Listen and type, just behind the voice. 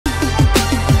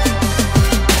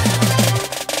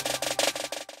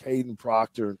Kadyn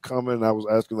Proctor and coming. I was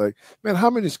asking, like, man, how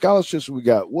many scholarships we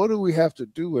got? What do we have to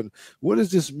do? And what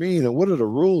does this mean? And what are the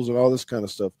rules and all this kind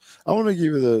of stuff? I want to give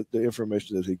you the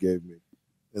information that he gave me.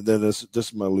 And then this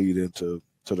is my lead into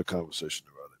the conversation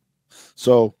about it.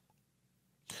 So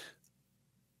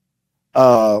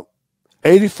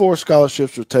 84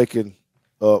 scholarships were taken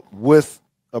with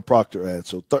a Proctor ad.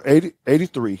 So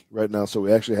 83 right now. So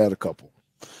we actually had a couple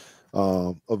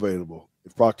available.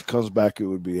 If Proctor comes back, it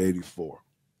would be 84.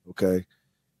 Okay.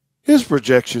 His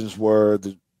projections were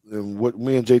and what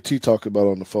me and JT talked about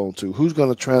on the phone too. Who's going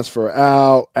to transfer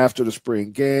out after the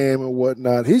spring game and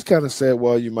whatnot? He's kind of said,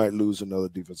 well, you might lose another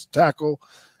defensive tackle.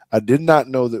 I did not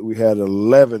know that we had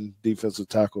 11 defensive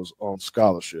tackles on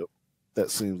scholarship.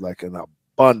 That seems like an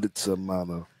abundance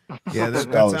amount of. Yeah, that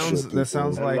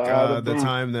sounds like the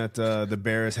time that the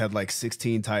Bears had like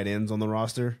 16 tight ends on the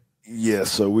roster.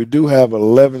 Yes, so we do have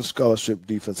 11 scholarship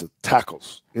defensive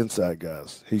tackles, inside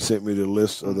guys. He sent me the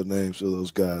list of the names of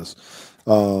those guys.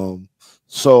 You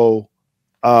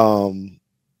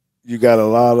got a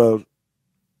lot of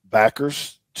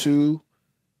backers too,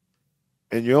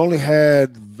 and you only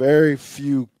had very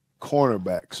few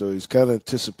cornerbacks. So he's kind of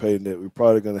anticipating that we're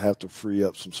probably going to have to free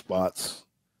up some spots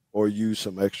or use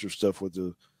some extra stuff with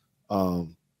the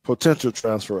potential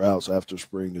transfer outs after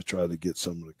spring to try to get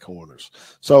some of the corners.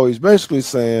 So he's basically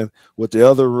saying, with the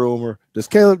other rumor, does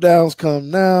Caleb Downs come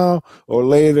now or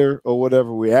later or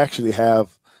whatever? We actually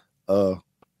have a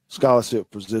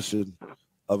scholarship position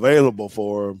available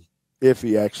for him if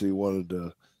he actually wanted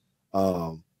to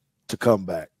come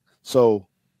back. So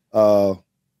 4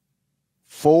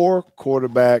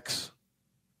 quarterbacks,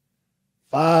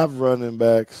 5 running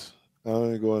backs. I'm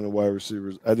going to go into wide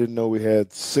receivers. I didn't know we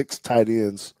had 6 tight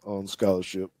ends on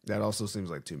scholarship. That also seems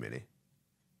like too many.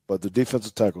 But the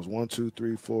defensive tackles, 1, 2,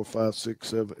 3, 4, 5, 6,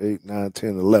 7, 8, 9,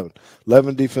 10, 11.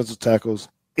 11 defensive tackles.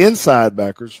 Inside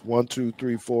backers, 1, 2,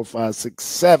 3, 4, 5, 6,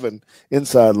 7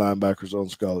 inside linebackers on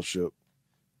scholarship.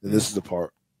 And this is the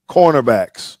part.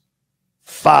 Cornerbacks,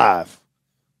 5.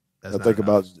 Think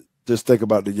about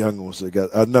the young ones they got.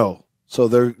 I know. So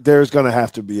there's going to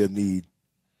have to be a need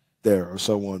there or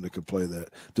someone that can play that.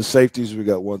 The safeties, we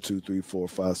got 1, 2, 3, 4,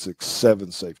 5, 6,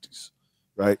 7 safeties,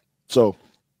 right? So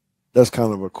that's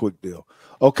kind of a quick deal.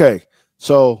 Okay,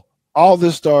 so all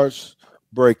this starts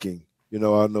breaking. You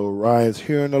know, I know Ryan's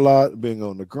hearing a lot, being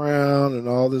on the ground and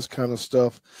all this kind of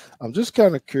stuff. I'm just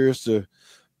kind of curious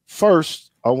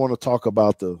first, I want to talk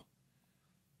about the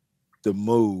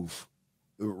move,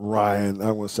 Ryan. I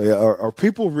want to say, are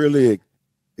people really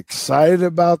excited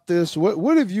about this?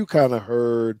 What have you kind of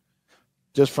heard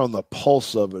just from the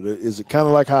pulse of it? Is it kind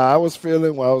of like how I was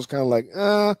feeling, where I was kind of like,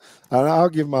 and I'll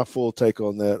give my full take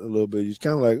on that a little bit. It's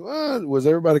kind of like, was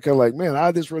everybody kind of like, man,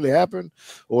 how did this really happen?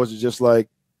 Or was it just like,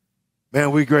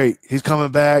 man, we great. He's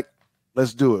coming back.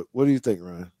 Let's do it. What do you think,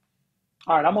 Ryan?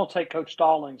 All right, I'm going to take Coach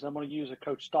Stallings. I'm going to use a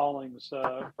Coach Stallings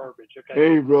verbiage. Okay.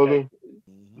 Hey, brother.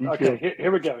 Okay,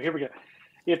 here we go.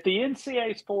 If the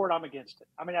NCAA is for it, I'm against it.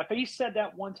 I mean, if he said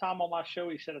that one time on my show,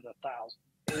 he said it 1,000.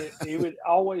 He would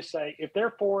always say, if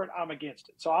they're for it, I'm against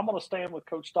it. So I'm going to stand with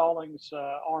Coach Stallings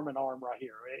arm in arm right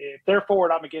here. If they're for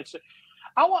it, I'm against it.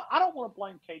 I don't want to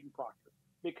blame Kadyn Proctor,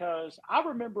 because I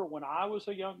remember when I was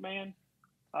a young man,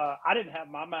 I didn't have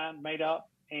my mind made up.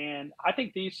 And I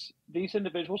think these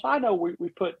individuals, I know we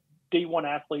put D1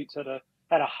 athletes at a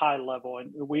high level,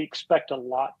 and we expect a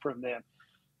lot from them.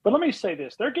 But let me say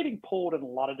this, they're getting pulled in a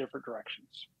lot of different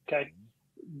directions, okay?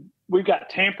 We've got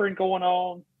tampering going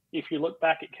on. If you look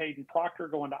back at Kadyn Proctor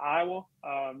going to Iowa,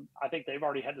 I think they've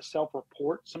already had to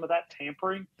self-report some of that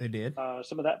tampering. They did.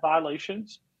 Some of that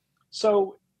violations.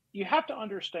 So you have to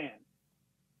understand,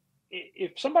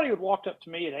 if somebody had walked up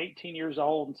to me at 18 years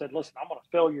old and said, listen, I'm going to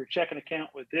fill your checking account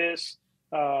with this,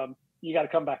 you got to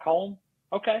come back home.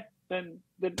 Okay, then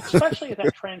especially at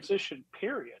that transition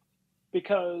period,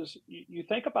 because you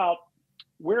think about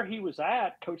where he was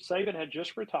at. Coach Saban had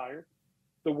just retired.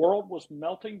 The world was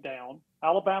melting down.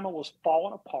 Alabama was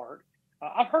falling apart.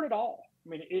 I've heard it all. I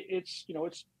mean, it's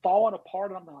falling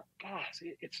apart. And I'm like, gosh,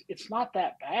 it's not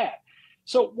that bad.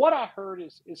 So what I heard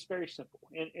is very simple.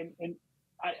 And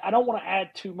I don't want to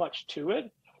add too much to it,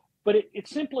 but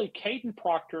it's simply Kadyn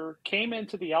Proctor came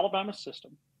into the Alabama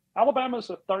system. Alabama is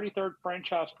a 33rd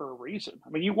franchise for a reason. I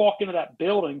mean, you walk into that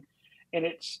building, and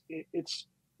it's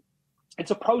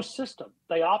a pro system.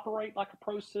 They operate like a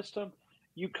pro system.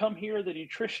 You come here, the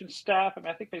nutrition staff. I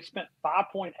mean, I think they spent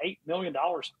 $5.8 million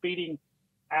feeding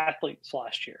athletes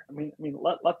last year. I mean,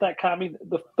 let that kind. I mean,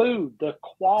 the food, the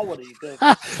quality, the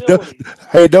facilities.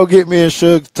 Hey, don't get me and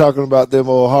Suge talking about them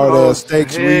old hard ass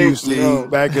steaks we used to eat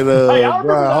back at Hey, I remember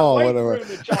Bryan that Hall, weight whatever. room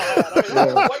that y'all had. I mean,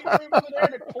 that weight room over there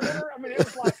in the corner. I mean, it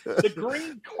was like the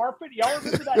green carpet. Y'all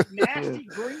remember that nasty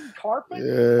green carpet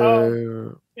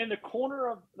in the corner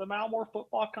of the Malmore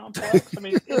football complex? I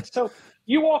mean, so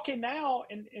you walk in now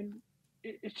and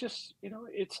it's just,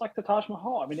 it's like the Taj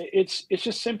Mahal. I mean, it's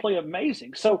just simply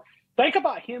amazing. So think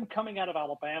about him coming out of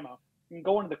Alabama and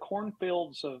going to the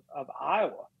cornfields of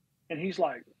Iowa, and he's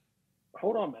like,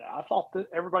 hold on a minute. I thought that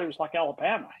everybody was like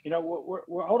Alabama. Hold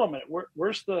on a minute.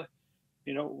 Where's the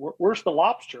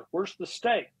lobster? Where's the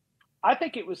steak? I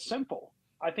think it was simple.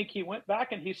 I think he went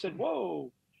back and he said,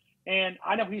 whoa. And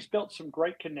I know he's built some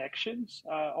great connections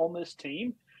on this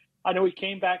team. I know he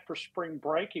came back for spring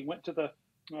break. He went to the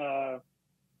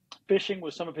fishing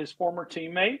with some of his former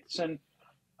teammates. And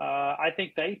I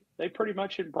think they pretty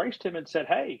much embraced him and said,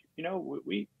 hey,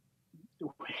 we'd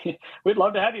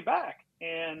love to have you back.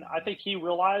 And I think he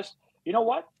realized, you know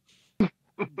what?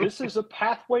 This is a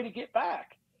pathway to get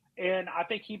back. And I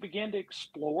think he began to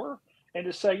explore and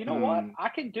to say, you know what? I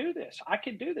can do this. I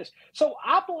can do this. So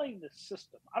I blame the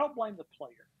system. I don't blame the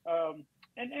player.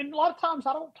 And a lot of times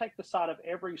I don't take the side of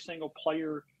every single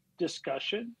player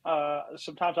discussion.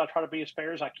 Sometimes I try to be as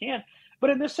fair as I can. But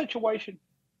in this situation,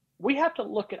 we have to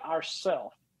look at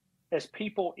ourselves as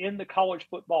people in the college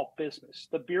football business,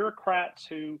 the bureaucrats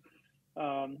who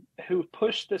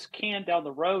pushed this can down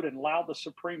the road and allowed the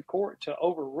Supreme Court to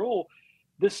overrule.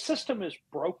 This system is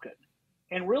broken.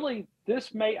 And really,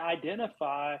 this may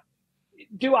identify,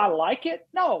 do I like it?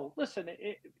 No. Listen,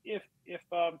 if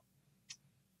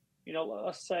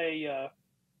let's say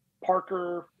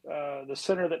Parker, the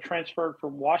center that transferred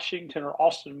from Washington, or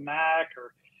Austin Mack,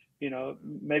 or,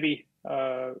 maybe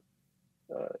the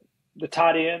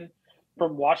tight end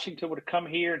from Washington would have come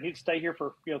here and he'd stay here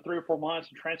for 3 or 4 months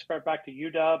and transfer back to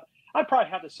UW, I'd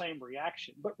probably have the same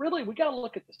reaction. But really, we got to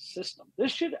look at the system.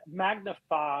 This should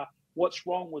magnify what's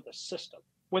wrong with the system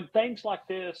when things like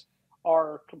this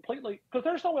are completely, because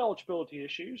there's no eligibility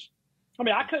issues. I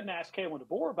mean, I couldn't ask Kalen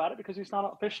DeBoer about it because he's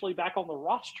not officially back on the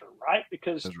roster, right?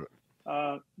 Because,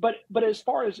 but as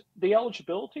far as the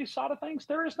eligibility side of things,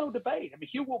 there is no debate. I mean,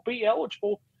 he will be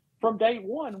eligible from day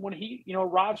one when he,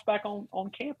 arrives back on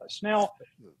campus. Now,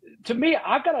 to me,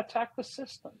 I've got to attack the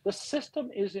system. The system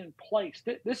is in place.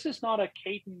 This is not a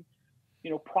Kadyn,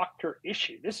 Proctor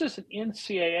issue. This is an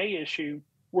NCAA issue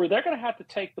where they're going to have to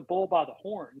take the bull by the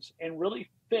horns and really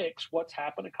fix what's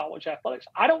happened in college athletics.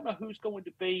 I don't know who's going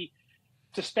to be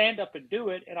to stand up and do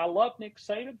it. And I love Nick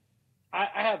Saban. I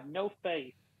have no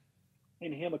faith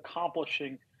in him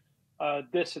accomplishing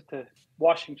this at the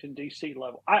Washington, D.C.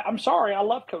 level. I'm sorry. I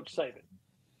love Coach Saban.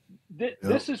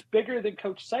 This is bigger than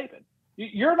Coach Saban.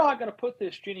 You're not going to put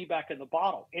this genie back in the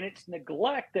bottle. And it's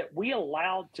neglect that we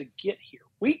allowed to get here.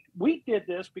 We did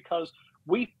this because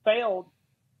we failed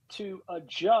to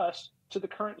adjust to the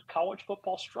current college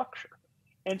football structure.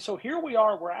 And so here we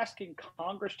are. We're asking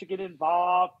Congress to get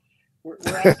involved. We're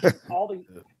asking all these.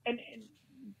 And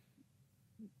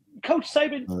Coach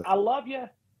Saban, I love you.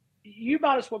 You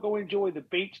might as well go enjoy the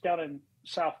beach down in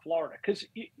South Florida, because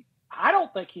I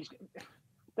don't think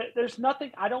there's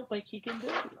nothing I don't think he can do.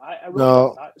 I really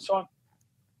don't. So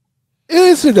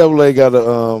NCAA got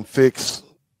to fix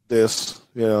this,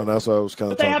 and that's what I was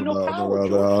kind of talking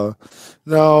about.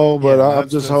 I'm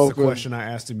just hoping. The question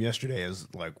I asked him yesterday is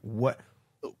like, what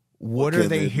are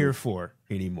they here for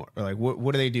anymore? Or like,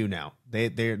 what do they do now?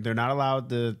 They're not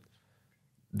allowed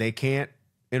they can't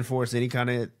enforce any kind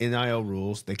of NIL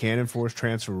rules. They can't enforce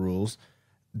transfer rules.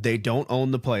 They don't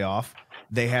own the playoff.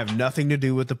 They have nothing to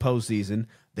do with the postseason.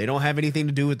 They don't have anything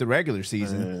to do with the regular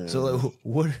season. So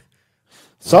what?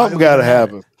 Something got to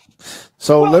happen.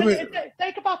 So let me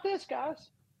think about this, guys.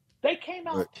 They came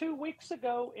out 2 weeks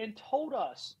ago and told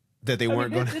us that they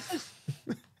weren't going to.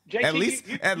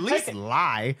 JT, at least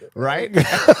lie, right? You're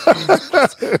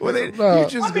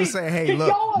just gonna say, "Hey,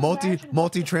 look,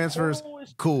 multi transfers,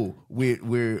 cool.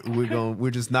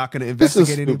 We're just not gonna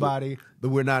investigate anybody.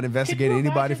 We're not investigating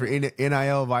anybody for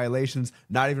NIL violations,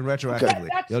 not even retroactively.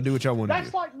 Y'all do what y'all want to do."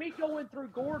 That's like me going through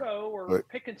Gordo or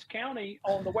Pickens County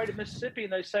on the way to Mississippi,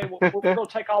 and they say, "Well, we're going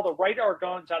to take all the radar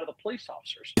guns out of the police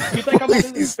officers." You think I'm going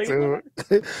to do this?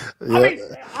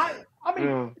 I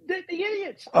mean, the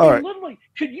idiots. Literally,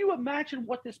 could you imagine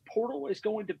what this portal is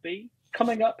going to be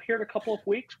coming up here in a couple of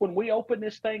weeks when we open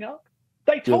this thing up?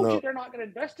 They told you they're not going to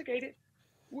investigate it.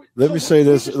 Let me say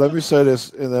this,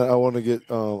 and then I want to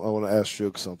ask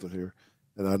Shook something here.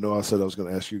 And I know I said I was going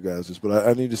to ask you guys this, but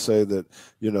I need to say that,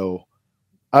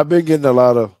 I've been getting a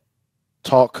lot of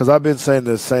talk, because I've been saying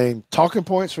the same talking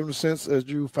points from the sense as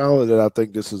you found that I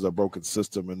think this is a broken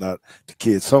system and not the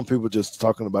kids. Some people just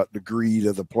talking about the greed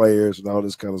of the players and all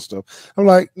this kind of stuff. I'm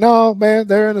like, no, man,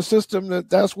 they're in a system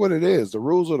that's what it is. The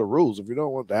rules are the rules. If you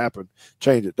don't want it to happen,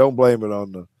 change it. Don't blame it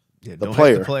on the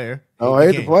player. Hate the player. Don't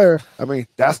hate the player. I mean,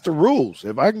 that's the rules.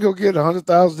 If I can go get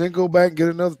 100,000, then go back and get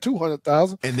another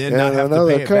 200,000, and then not have to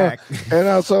pay it back, and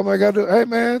now somebody got to do. Hey,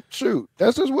 man, shoot,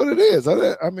 that's just what it is.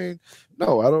 I mean,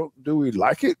 no, I don't. Do we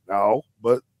like it? No,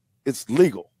 but it's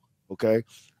legal, okay.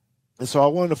 And so I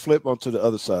wanted to flip onto the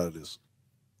other side of this,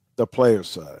 the player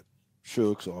side,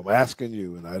 Shook. So I'm asking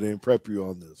you, and I didn't prep you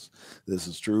on this. This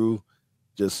is true,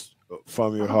 just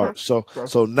from your heart. So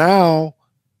now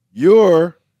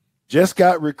you're just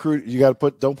got recruited. You got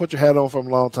to don't put your hat on from a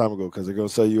long time ago because they're gonna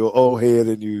say you're an old head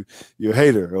and you're a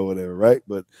hater or whatever, right?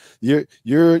 But you're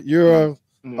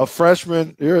a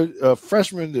freshman. You're a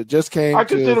freshman that just came. I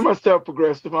consider myself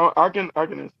progressive. I can.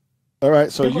 All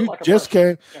right, so you like just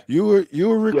came. Yeah. You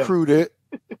were recruited,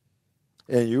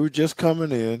 and you were just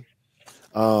coming in,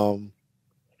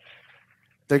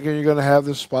 thinking you're gonna have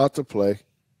this spot to play,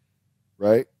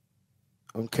 right,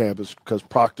 on campus because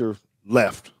Proctor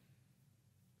left.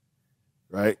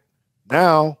 Right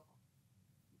now,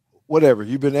 whatever,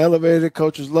 you've been elevated,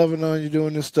 coaches loving on you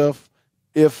doing this stuff.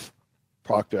 If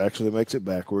Proctor actually makes it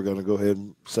back, we're going to go ahead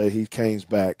and say he comes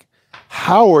back.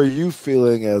 How are you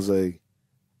feeling as a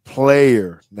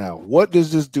player now? What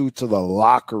does this do to the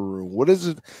locker room? What is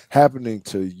it happening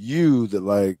to you that,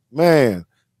 like, man,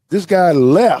 this guy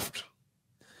left?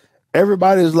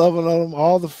 Everybody's loving on him,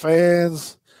 all the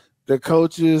fans, the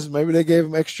coaches, maybe they gave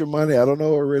him extra money. I don't know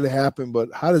what really happened, but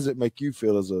how does it make you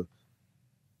feel as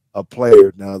a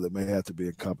player now that may have to be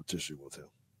in competition with him?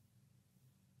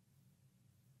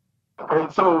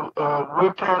 And so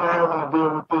we're kind of having to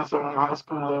deal with this on a high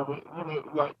school level. You know,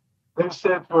 like they've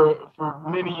said for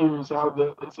many years how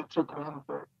it's a trickle-down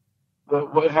effect.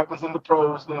 What happens in the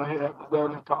pros, then it happens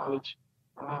down in college,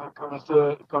 and then it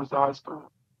comes to high school.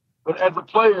 But as a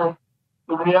player,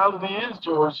 the reality is,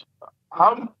 George,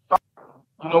 I'm fine.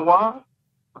 You know why?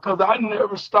 Because I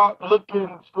never stopped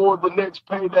looking for the next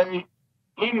payday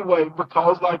anyway,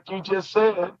 because like you just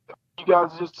said, you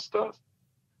guys just discussed,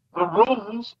 the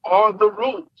rules are the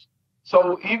rules.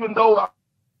 So even though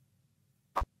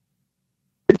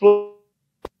people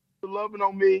are loving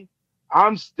on me,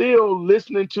 I'm still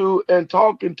listening to and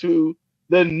talking to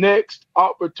the next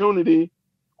opportunity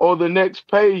or the next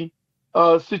pay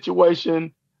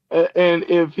situation. And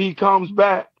if he comes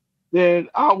back, then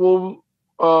I will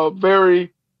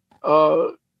very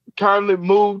kindly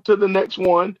move to the next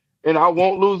one, and I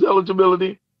won't lose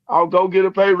eligibility. I'll go get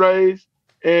a pay raise,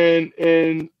 and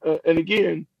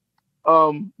again,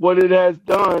 what it has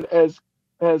done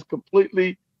has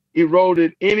completely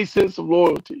eroded any sense of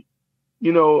loyalty.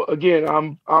 You know, again,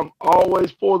 I'm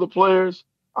always for the players.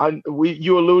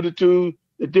 You alluded to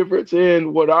the difference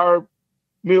in what our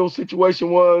meal situation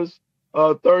was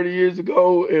 30 years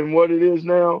ago and what it is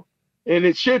now. And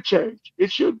it should change.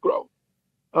 It should grow.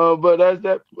 But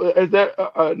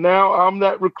now I'm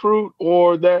that recruit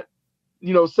or that,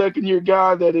 second year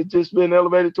guy that has just been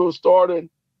elevated to a starter and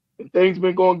things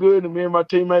been going good and me and my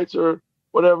teammates or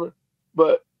whatever.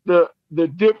 But the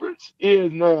difference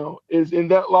is now is in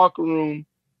that locker room,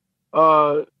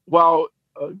 while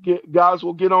guys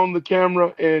will get on the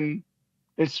camera and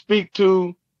speak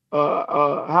to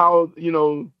how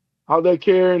they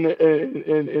care and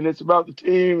it's about the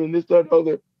team and this, that,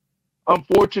 other.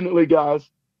 Unfortunately, guys,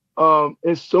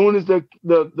 as soon as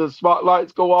the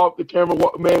spotlights go off, the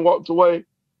man walks away,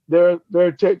 they're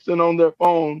texting on their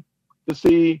phone to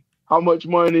see how much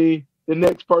money the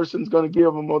next person's going to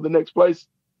give them or the next place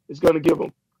is going to give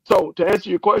them. So to answer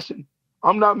your question,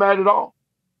 I'm not mad at all.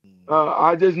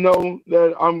 I just know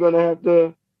that I'm going to have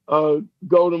to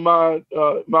go to my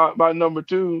number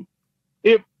two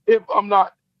if I'm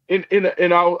not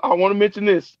and I want to mention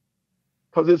this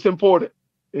because it's important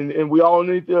and we all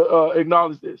need to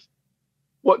acknowledge this.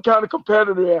 What kind of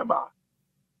competitor am I?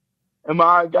 Am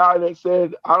I a guy that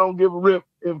says I don't give a rip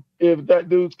if that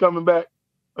dude's coming back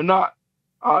or not?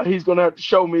 He's gonna have to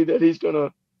show me that he's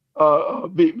gonna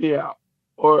beat me out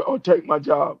or take my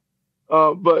job.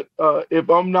 But if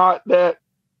I'm not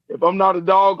a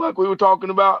dog like we were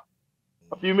talking about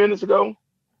a few minutes ago,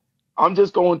 I'm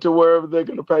just going to wherever they're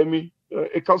going to pay me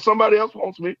because somebody else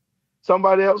wants me.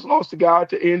 Somebody else lost a guy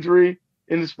to injury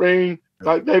in the spring.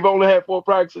 Like they've only had 4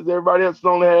 practices. Everybody else has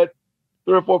only had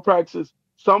 3 or 4 practices.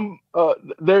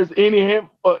 There's any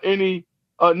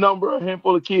number, a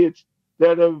handful of kids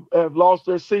that have lost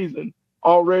their season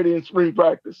already in spring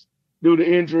practice due to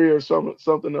injury or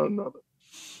something or another.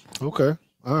 Okay.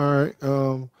 All right.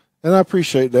 And I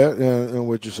appreciate that. And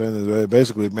what you're saying is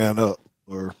basically man up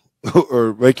or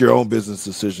or make your own business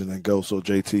decision and go. So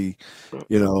JT,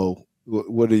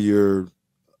 what are your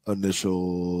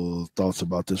initial thoughts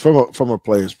about this from a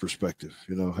player's perspective?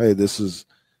 Hey, this is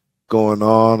going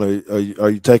on. Are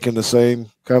you taking the same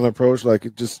kind of approach? Like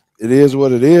it is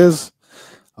what it is.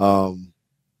 Um,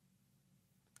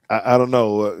 I don't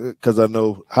know because I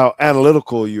know how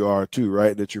analytical you are too,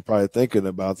 right? That you're probably thinking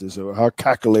about this. Or how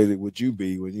calculated would you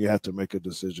be when you have to make a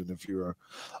decision if you're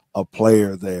a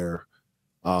player there?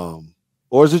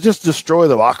 Or is it just destroy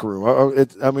the locker room?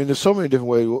 I mean, there's so many different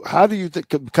ways. How do you think?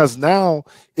 Because now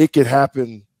it could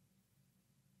happen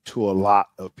to a lot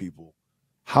of people.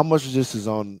 How much of this is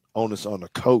onus on the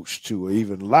coach to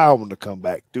even allow them to come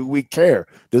back? Do we care?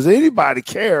 Does anybody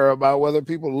care about whether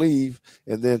people leave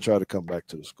and then try to come back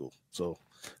to the school? So,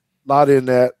 not in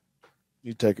that.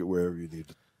 You take it wherever you need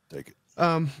to take it.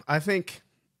 I think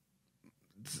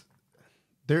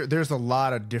there's a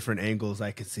lot of different angles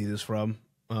I could see this from.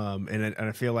 And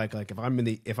I feel like if I'm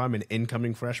an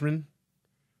incoming freshman,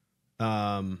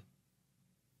 I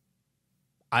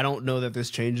don't know that this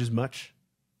changes much.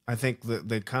 I think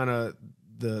the kind of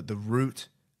the route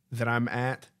that I'm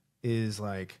at is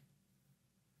like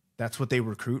that's what they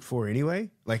recruit for anyway.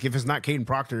 Like if it's not Kadyn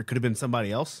Proctor, it could have been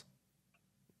somebody else.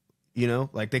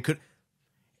 Like they could.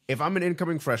 If I'm an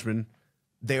incoming freshman,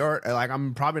 they are like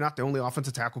I'm probably not the only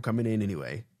offensive tackle coming in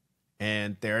anyway.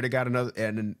 And they already got another.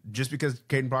 And just because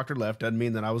Kadyn Proctor left doesn't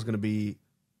mean that I was going to be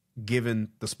given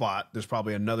the spot. There's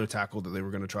probably another tackle that they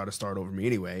were going to try to start over me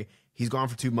anyway. He's gone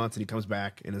for 2 months and he comes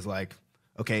back and is like,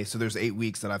 okay, so there's 8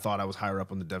 weeks that I thought I was higher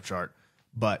up on the depth chart,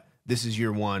 but this is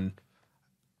year one.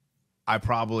 I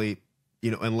probably,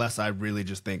 unless I really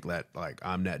just think that like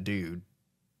I'm that dude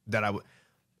that I would,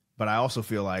 but I also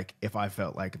feel like if I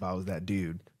felt like if I was that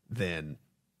dude, then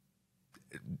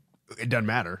it doesn't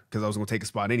matter because I was going to take a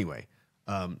spot anyway.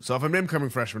 So if I'm an incoming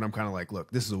freshman, I'm kind of like,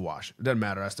 look, this is a wash. It doesn't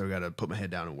matter. I still got to put my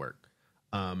head down and work.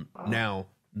 Now,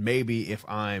 maybe if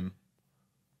I'm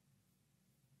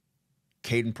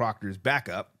Kadyn Proctor's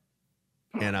backup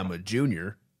and I'm a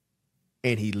junior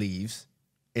and he leaves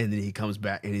and then he comes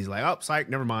back and he's like, oh, psych,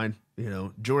 never mind.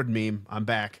 Jordan meme, I'm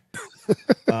back.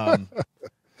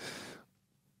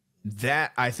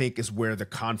 That I think is where the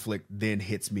conflict then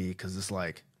hits me because it's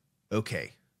like,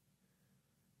 okay,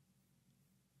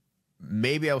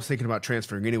 maybe I was thinking about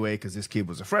transferring anyway because this kid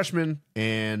was a freshman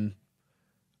and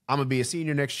I'm going to be a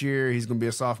senior next year. He's going to be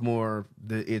a sophomore.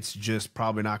 It's just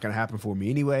probably not going to happen for me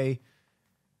anyway.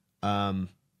 I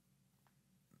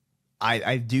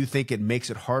do think it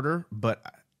makes it harder, but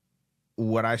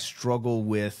what I struggle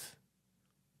with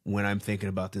when I'm thinking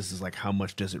about this is like, how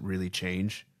much does it really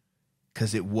change?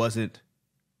 Because he was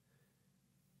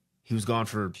gone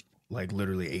for like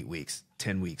literally 8 weeks,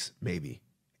 10 weeks, maybe.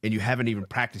 And you haven't even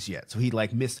practiced yet. So he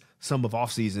like missed some of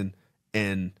off season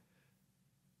and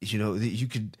you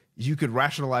could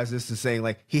rationalize this to saying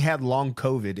like he had long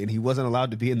COVID and he wasn't allowed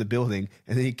to be in the building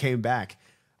and then he came back.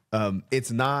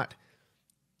 It's not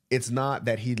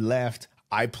that he left,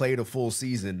 I played a full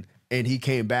season and he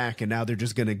came back and now they're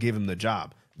just going to give him the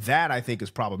job. That I think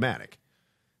is problematic.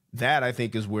 That I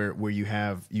think is where you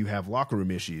have locker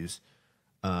room issues.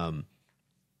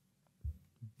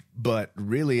 But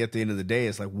really, at the end of the day,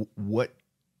 it's like what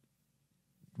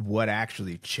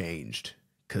actually changed?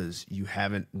 Because you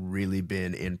haven't really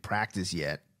been in practice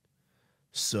yet.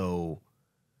 So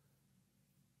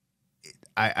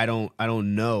I don't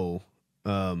know.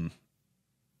 I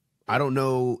don't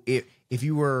know if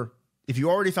you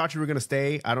already thought you were going to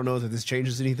stay. I don't know that this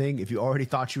changes anything. If you already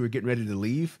thought you were getting ready to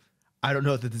leave, I don't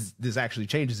know that this actually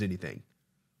changes anything.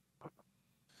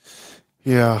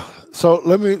 Yeah. So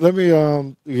let me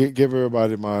give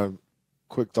everybody my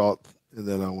quick thought, and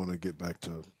then I want to get back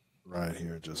to Ryan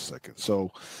here in just a second.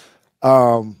 So,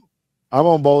 I'm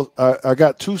on both. I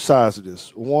got two sides of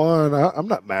this. One, I'm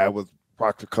not mad with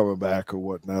Proctor coming back or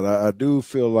whatnot. I do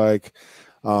feel like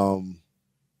I'm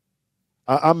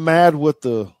mad with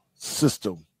the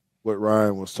system. What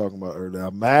Ryan was talking about earlier.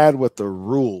 I'm mad with the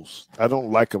rules. I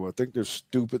don't like them. I think they're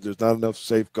stupid. There's not enough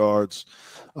safeguards.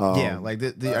 I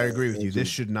agree with you. This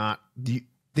shouldn't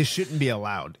be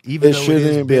allowed. Even though it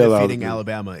is benefiting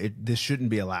Alabama, this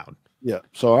shouldn't be allowed. Yeah.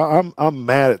 So I'm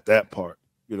mad at that part.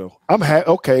 I'm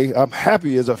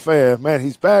happy as a fan. Man,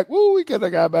 he's back. Woo, we get a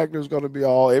guy back there's going to be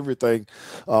everything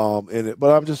in it.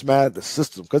 But I'm just mad at the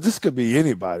system because this could be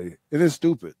anybody. It is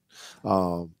stupid.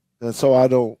 And so I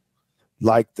don't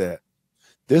like that.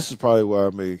 This is probably where I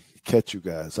may catch you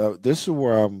guys. This is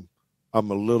where I'm a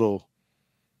little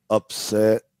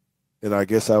upset, and I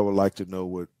guess I would like to know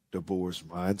what DeBoer's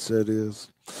mindset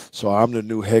is. So I'm the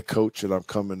new head coach and I'm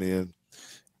coming in,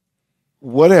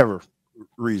 whatever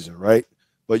reason, right?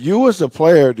 But you as the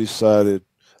player decided,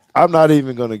 I'm not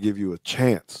even going to give you a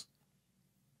chance,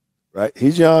 right?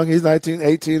 He's young. He's 19,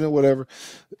 18 or whatever.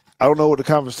 I don't know what the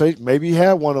conversation, maybe he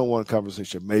had one-on-one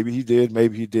conversation. Maybe he did,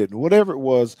 maybe he didn't. Whatever it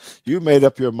was, you made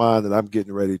up your mind that I'm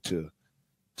getting ready to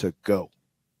go,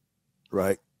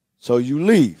 right? So you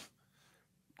leave.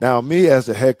 Now, me as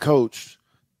the head coach,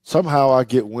 somehow I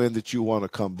get wind that you want to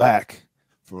come back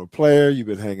from a player. You've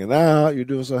been hanging out. You're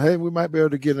doing so, hey, we might be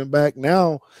able to get him back.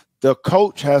 Now, the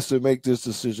coach has to make this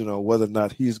decision on whether or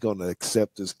not he's going to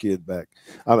accept this kid back.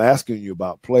 I'm asking you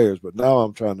about players, but now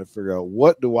I'm trying to figure out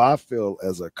what do I feel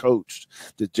as a coach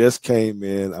that just came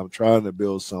in. I'm trying to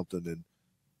build something. And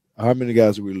how many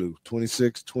guys did we lose?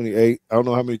 26, 28? I don't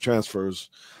know how many transfers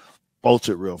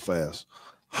bolted real fast.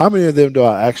 How many of them do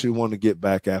I actually want to get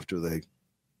back after they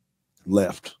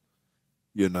left?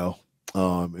 You know?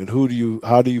 And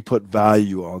how do you put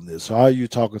value on this? How are you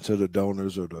talking to the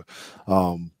donors or the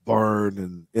burn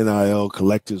and NIL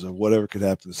collectors or whatever could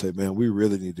happen to say, man, we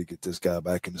really need to get this guy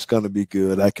back and it's going to be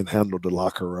good. I can handle the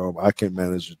locker room. I can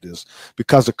manage this,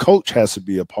 because the coach has to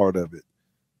be a part of it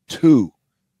too,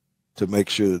 to make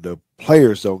sure that the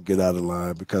players don't get out of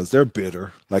line because they're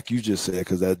bitter, like you just said,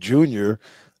 because that junior,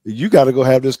 you got to go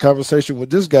have this conversation with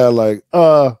this guy like,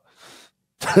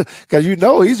 because you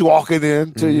know he's walking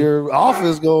into your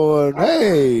office going,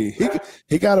 hey,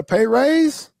 he got a pay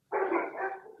raise,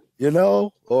 you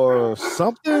know, or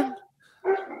something.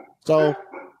 So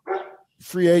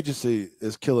free agency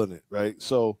is killing it, right?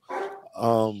 So,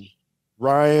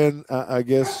 Ryan, I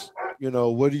guess, you know,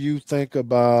 what do you think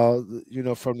about, you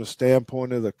know, from the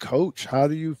standpoint of the coach? How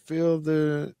do you feel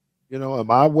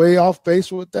am I way off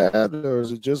base with that, or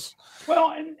is it just?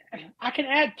 Well, and I can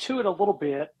add to it a little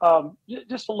bit,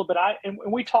 just a little bit. And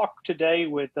we talked today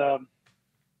with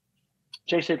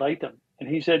J.C. Latham, and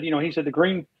he said,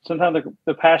 sometimes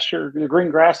the pasture, the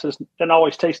green grass doesn't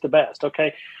always taste the best.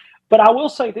 Okay. But I will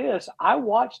say this, I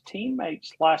watched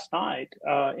teammates last night,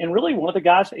 and really one of the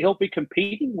guys that he'll be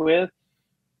competing with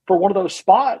for one of those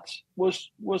spots was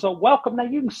a welcome. Now,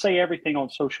 you can say everything on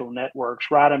social networks,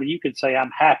 right? I mean, you could say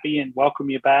I'm happy and welcome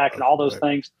you back and all those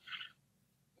things.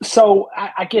 So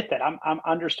I get that. I'm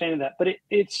understanding that. But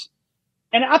it's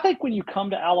 – and I think when you come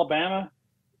to Alabama,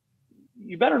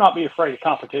 you better not be afraid of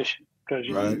competition, because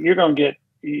you're going to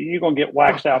get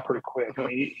waxed out pretty quick. I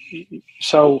mean,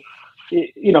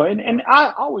 and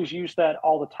I always use that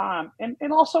all the time.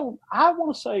 And also, I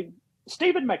want to say –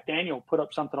 Stephen McDaniel put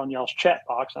up something on y'all's chat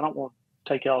box. I don't want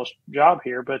to take y'all's job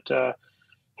here, but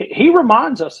he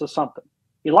reminds us of something.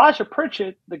 Elijah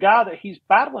Pritchett, the guy that he's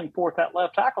battling for at that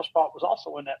left tackle spot, was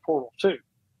also in that portal too.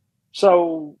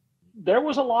 So there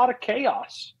was a lot of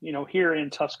chaos, here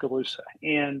in Tuscaloosa.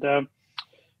 And,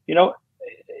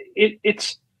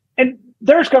 it's – and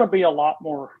there's going to be a lot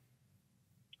more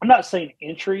 – I'm not saying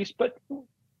entries, but –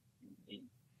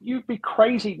 you'd be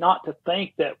crazy not to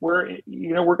think that we're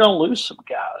going to lose some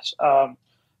guys.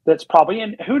 That's probably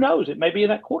in, who knows, it may be in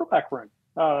that quarterback room,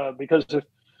 because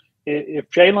if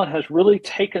Jalen has really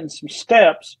taken some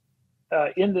steps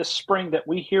in this spring that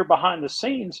we hear behind the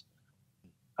scenes,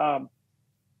 some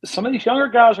of these younger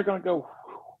guys are going to go,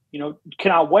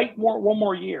 can I wait one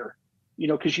more year?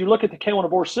 Because you look at the K1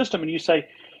 DeBoer system and you say,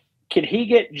 can he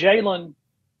get Jalen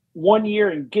 1 year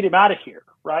and get him out of here?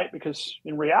 Right? Because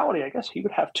in reality, I guess he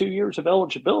would have 2 years of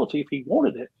eligibility if he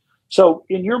wanted it. So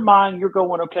in your mind, you're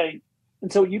going, okay.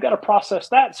 And so you got to process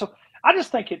that. So I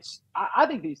just think I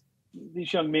think these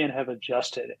young men have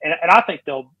adjusted, and I think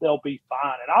they'll be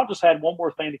fine. And I'll just add one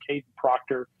more thing to Kadyn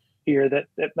Proctor here that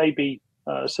may be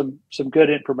some good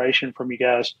information from you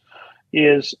guys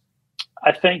is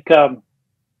I think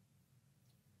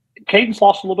Kadyn's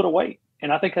lost a little bit of weight.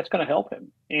 And I think that's going to help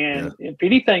him. And if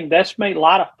anything, that's made a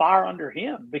lot of fire under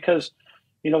him, because,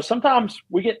 sometimes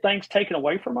we get things taken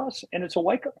away from us and it's a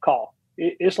wake up call.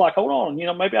 It's like, hold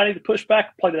on, maybe I need to push back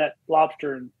and play to that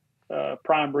lobster and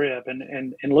prime rib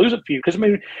and lose a few. Because, I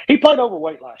mean, he played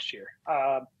overweight last year.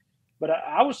 But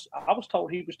I was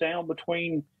told he was down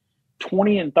between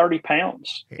 20 and 30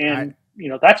 pounds. And,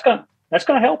 that's going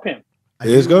to help him.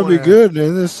 It's going to be good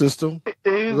in this system.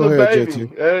 He's a baby.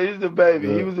 He's a baby.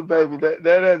 Yeah. He was a baby.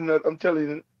 That has nothing. I'm telling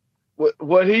you,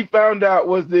 what he found out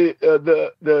was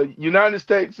the United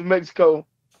States and Mexico,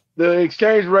 the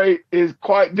exchange rate is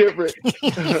quite different.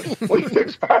 When you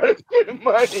try to spend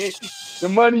money, the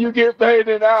money you get paid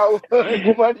in hours,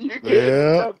 the money you get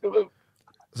in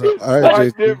so,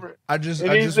 quite different. I just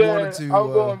wanted to.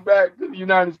 I'm going back to the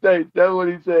United States. That's what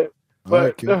he said.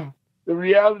 But the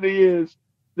reality is,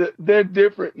 they're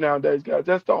different nowadays, guys.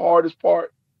 That's the hardest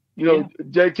part.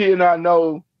 JT and I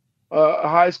know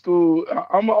high school.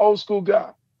 I'm an old school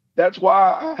guy. That's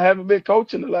why I haven't been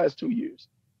coaching the last 2 years.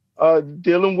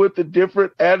 Dealing with the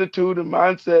different attitude and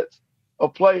mindsets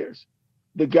of players,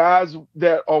 the guys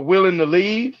that are willing to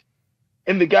leave,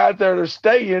 and the guys that are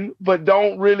staying but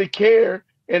don't really care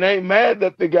and ain't mad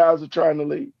that the guys are trying to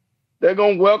leave. They're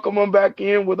gonna welcome them back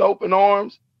in with open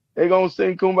arms. They're gonna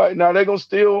sing kumbaya. Now they're gonna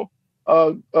still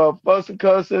fuss and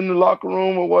cuss in the locker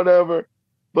room or whatever,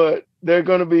 but they're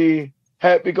gonna be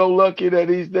happy-go-lucky that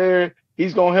he's there.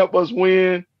 He's gonna help us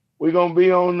win. We're gonna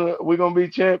be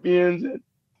champions, and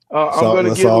I'm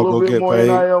gonna get a little bit more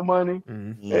NIL money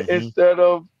instead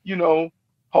of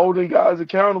holding guys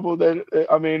accountable. That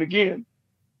again,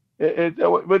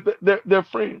 but they're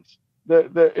friends.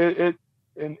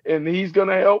 And he's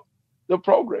gonna help the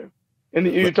program. And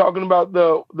you're talking about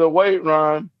the weight,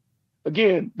 Ryan.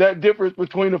 Again, that difference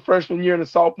between the freshman year and the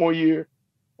sophomore year,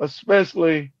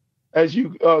 especially as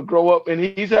you grow up. And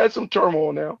he's had some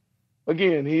turmoil now.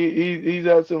 Again, he's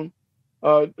had some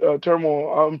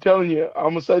turmoil. I'm telling you, I'm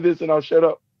gonna say this and I'll shut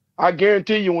up. I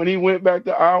guarantee you, when he went back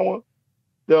to Iowa,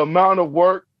 the amount of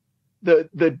work,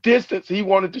 the distance he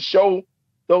wanted to show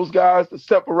those guys, the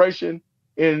separation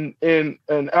in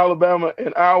Alabama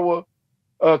and Iowa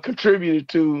contributed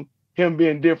to him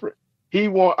being different.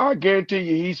 I guarantee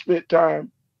you, he spent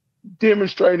time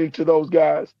demonstrating to those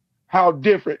guys how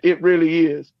different it really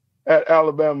is at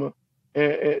Alabama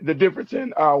and the difference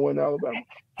in Iowa and Alabama.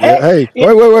 Hey,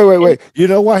 wait. You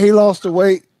know why he lost the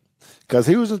weight? Because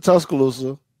he was in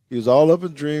Tuscaloosa. He was all up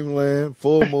in Dreamland,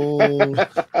 Full Moon,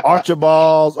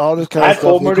 Archibalds, all this kind of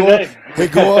stuff. They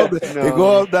go up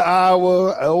to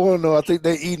Iowa. I don't know. I think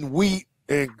they eating wheat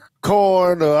and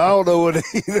corn, or I don't know what they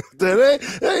eat.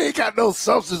 They ain't got no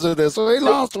substance in there, so they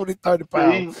lost 20, 30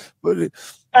 pounds. But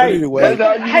anyway,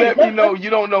 that's how you let me know you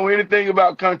don't know anything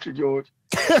about country, George.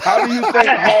 How do you think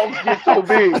hogs get so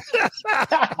big?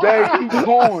 They eat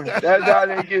corn. That's how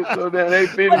they get so that they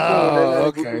feed corn.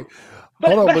 Okay.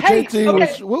 Hold on, but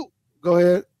JT go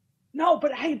ahead. No,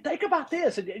 but hey, think about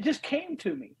this. It just came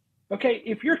to me. Okay,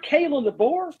 if you're Kalen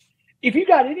DeBoer, if you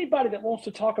got anybody that wants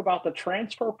to talk about the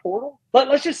transfer portal,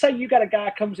 let's just say you got a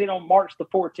guy comes in on March the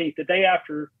 14th, the day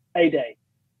after A-Day.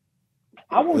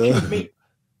 I want you to meet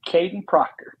Kadyn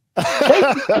Proctor.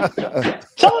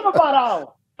 Tell him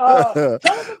about Iowa.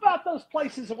 Tell him about those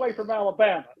places away from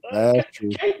Alabama. That's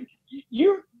true. Kadyn,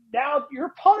 now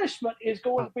your punishment is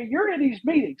going to be you're in these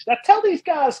meetings. Now tell these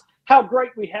guys how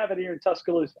great we have it here in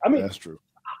Tuscaloosa. That's true.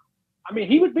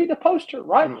 He would be the poster,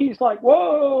 right? He's like,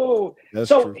 whoa. That's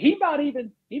so true. he might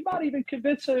even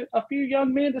convince a few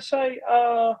young men to say,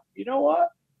 you know what?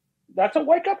 That's a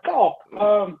wake up call.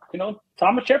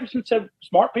 Thomas Jefferson said,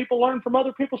 smart people learn from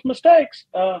other people's mistakes.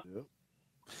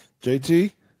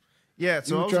 JT? Yeah,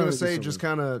 so I was going to say just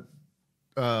kind of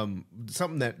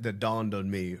something that dawned on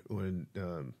me when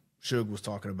Suge was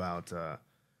talking about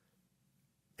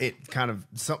it kind of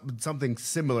something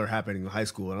similar happening in high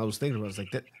school, and I was thinking about it, I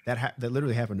was like that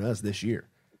literally happened to us this year.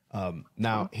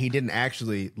 Now he didn't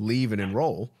actually leave and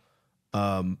enroll,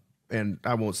 and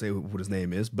I won't say what his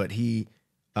name is, but he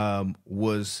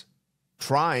was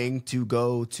trying to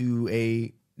go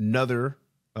to another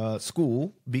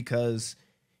school because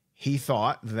he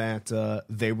thought that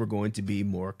they were going to be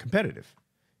more competitive.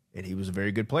 And he was a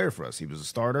very good player for us. He was a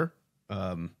starter.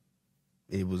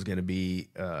 He was going to be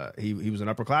he was an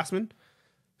upperclassman.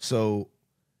 So,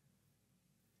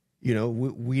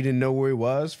 we didn't know where he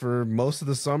was for most of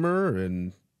the summer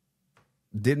and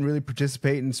didn't really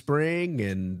participate in spring.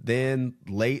 And then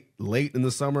late in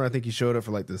the summer, I think he showed up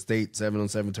for like the state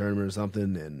 7-on-7 tournament or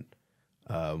something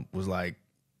and was like,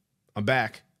 I'm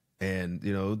back. And,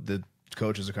 the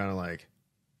coaches are kind of like,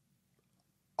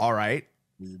 all right.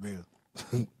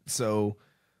 So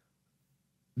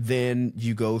then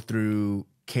you go through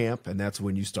camp, and that's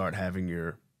when you start having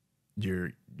you're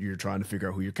trying to figure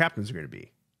out who your captains are going to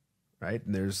be, right?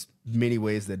 And there's many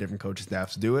ways that different coaching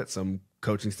staffs do it. Some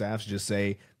coaching staffs just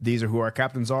say, these are who our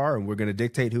captains are, and we're going to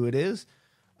dictate who it is.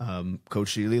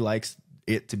 Coach Shealy likes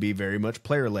it to be very much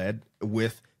player-led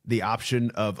with the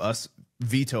option of us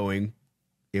vetoing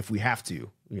if we have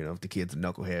to, if the kid's a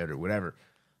knucklehead or whatever.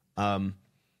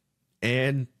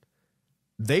 And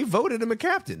they voted him a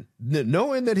captain,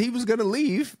 knowing that he was going to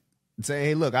leave and say,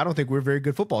 hey, look, I don't think we're a very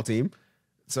good football team,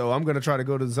 so I'm going to try to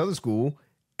go to this other school.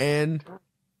 And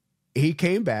he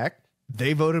came back.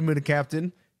 They voted him a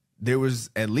captain. There was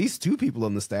at least 2 people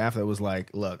on the staff that was like,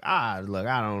 look, I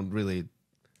don't really,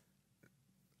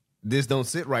 this don't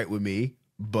sit right with me.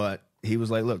 But he was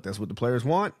like, look, that's what the players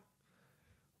want.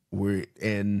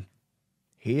 And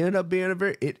he ended up being a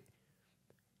very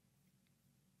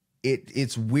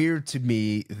it's weird to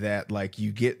me that like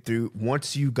you get through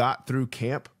once you got through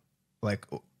camp, like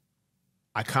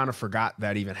I kind of forgot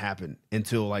that even happened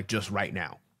until like just right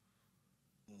now.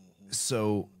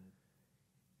 So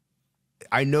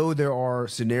I know there are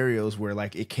scenarios where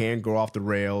like it can go off the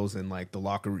rails and like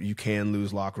you can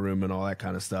lose locker room and all that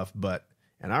kind of stuff. But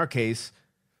in our case,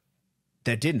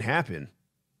 that didn't happen.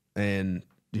 And,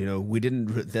 you know, we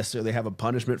didn't necessarily have a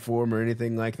punishment for him or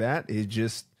anything like that. It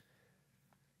just,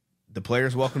 the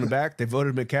players welcomed him back. They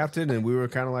voted him a captain and we were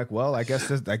kind of like, well, I guess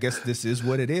this is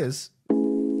what it is.